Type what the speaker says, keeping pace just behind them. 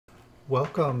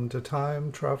Welcome to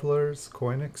Time Traveler's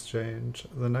Coin Exchange.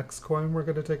 The next coin we're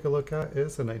going to take a look at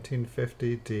is a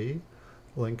 1950D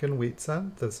Lincoln Wheat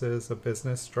Cent. This is a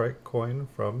business strike coin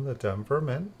from the Denver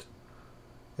Mint.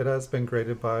 It has been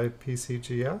graded by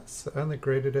PCGS and they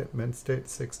graded it mint state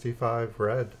 65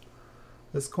 red.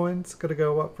 This coin's going to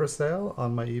go up for sale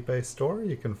on my eBay store.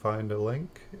 You can find a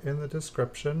link in the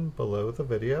description below the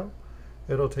video.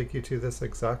 It'll take you to this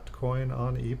exact coin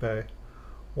on eBay.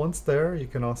 Once there, you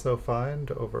can also find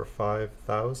over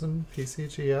 5,000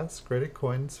 PCGS graded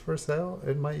coins for sale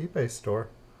in my eBay store.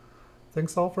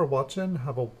 Thanks all for watching,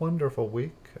 have a wonderful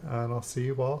week, and I'll see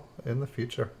you all in the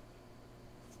future.